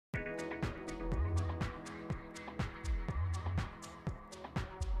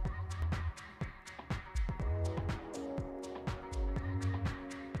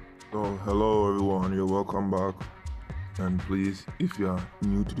So hello everyone, you're welcome back. And please, if you are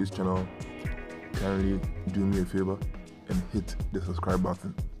new to this channel, kindly do me a favor and hit the subscribe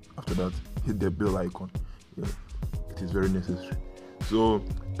button. After that, hit the bell icon. Yeah, it is very necessary. So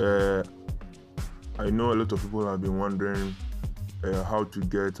I know a lot of people have been wondering how to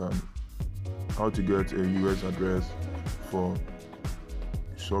get a US address for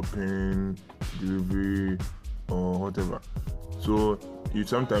shopping, delivery, or whatever. So you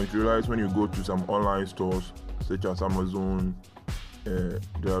sometimes realize when you go to some online stores such as Amazon, there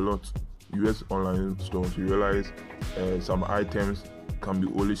are a lot US online stores. You realize some items can be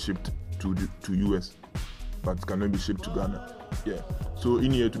only shipped to US, but cannot be shipped to Ghana. Yeah. So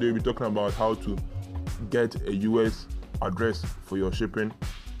in here today we're talking about how to get a US address for your shipping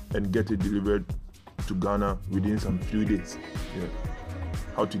and get it delivered to Ghana within some few days. Yeah.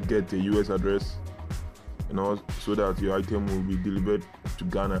 How to get a US address, so that your item will be delivered to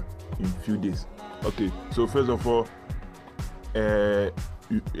Ghana in few days. Okay, so first of all, we'll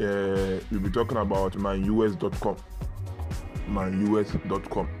be talking about myus.com.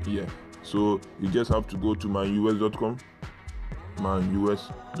 myus.com. Yeah. So you just have to go to myus.com.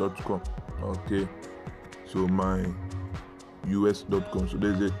 myus.com. Okay. So myus.com. So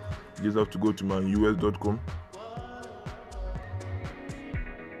there's it. You just have to go to myus.com.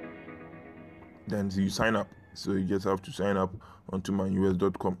 Then you sign up. So you just have to sign up onto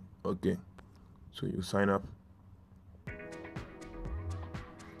myus.com. Okay. So you sign up.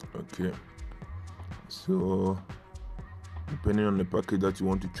 Okay. So depending on the package that you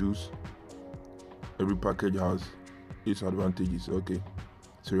want to choose, every package has its advantages. Okay.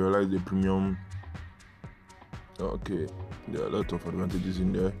 So you realize the premium. Okay. There are a lot of advantages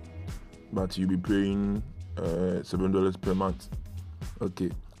in there, but you'll be paying $7 per month.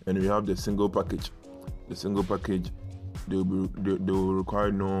 Okay. And we have the single package. The single package, they will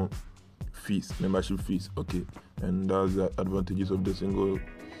require no fees, membership fees. Okay. And that's the advantages of the single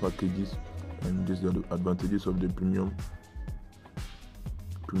packages, and these are the advantages of the premium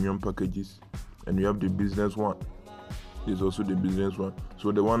packages. And we have the business one. There's also the business one.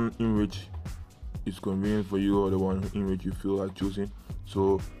 So the one in which is convenient for you, or the one in which you feel like choosing.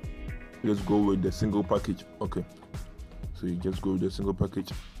 So let's go with the single package. Okay. So you just go with the single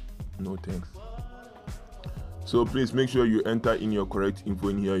package. No thanks. So please make sure you enter in your correct info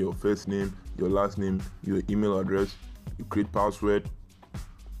in here: your first name, your last name, your email address, you create password,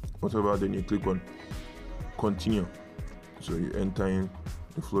 whatever. Then you click on continue. So you enter in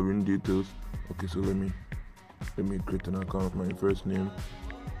the following details. Okay, so let me create an account. My first name,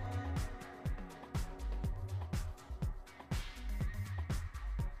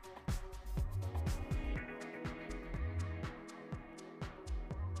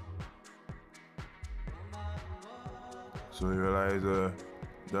 so you realize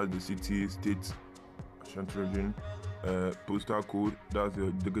that's the city, state, Ashanti region, postal code, that's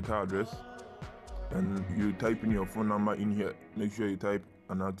your digital address, and you type in your phone number in here. Make sure you type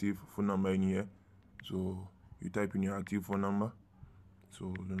an active phone number in here. So you type in your active phone number.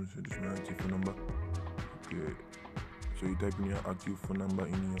 So let me see, this is my active phone number. Okay, so you type in your active phone number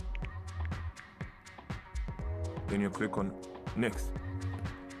in here. Then you click on next.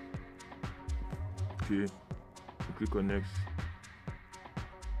 Okay, you click on next.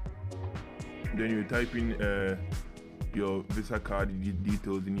 Then you type in your Visa card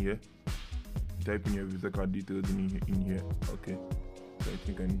details in here. Type in your Visa card details in here. Okay, so I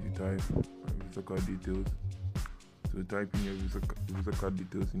think I need to type my Visa card details. So type in your Visa card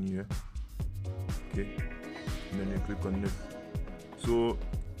details in here. Okay, and then you click on this. So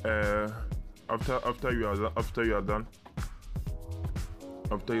after you are done,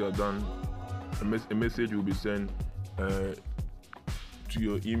 a message will be sent to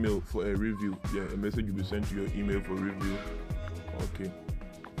your email for a review. Yeah, a message will be sent to your email for review. Okay.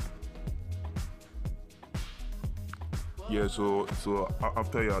 Yeah, so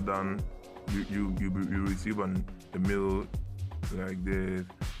after you are done, you receive a mail like this: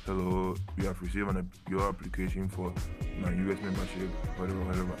 hello, you have received your application for my US membership,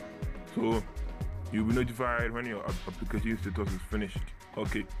 whatever. So you'll be notified when your application status is finished.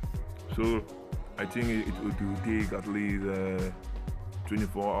 Okay, so I think it will take at least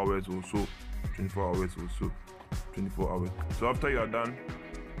 24 hours or so. 24 hours. So after you are done,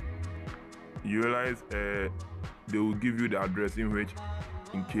 you realize they will give you the address in which,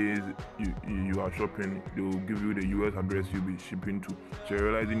 in case you are shopping, they will give you the US address you'll be shipping to. So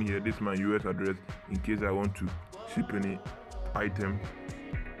you're realizing here, this is my US address in case I want to ship any item.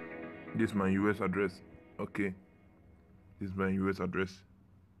 This is my US address. Okay, this is my US address.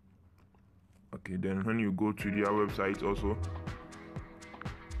 Okay, then when you go to their website also,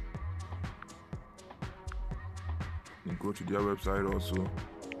 You go to their website also.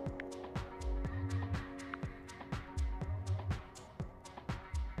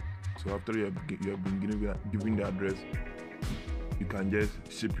 So after you have been given the address, you can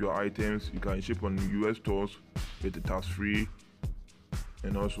just ship your items. You can ship on US stores with the tax-free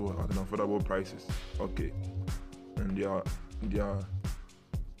and also at an affordable prices. Okay, and their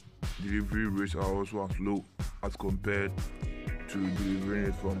delivery rates are also as low as compared to delivering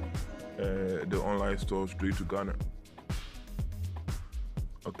it from the online store straight to Ghana.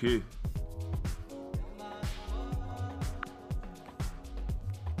 Okay,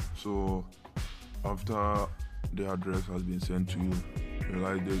 so after the address has been sent to you, you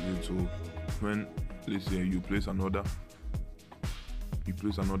like this. So when, let's say, you place an order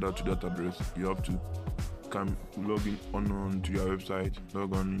to that address, you have to log on into your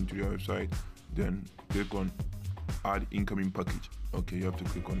website, then click on add incoming package. Okay, you have to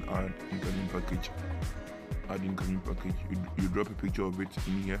click on add incoming package. You drop a picture of it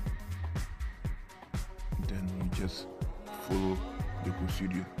in here, then you just follow the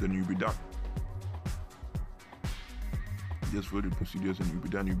procedure, then you'll be done. Just follow the procedures and you'll be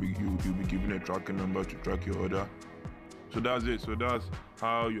done. You'll be given a tracking number to track your order. So that's it. So that's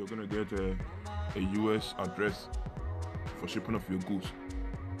how you're gonna get a US address for shipping of your goods.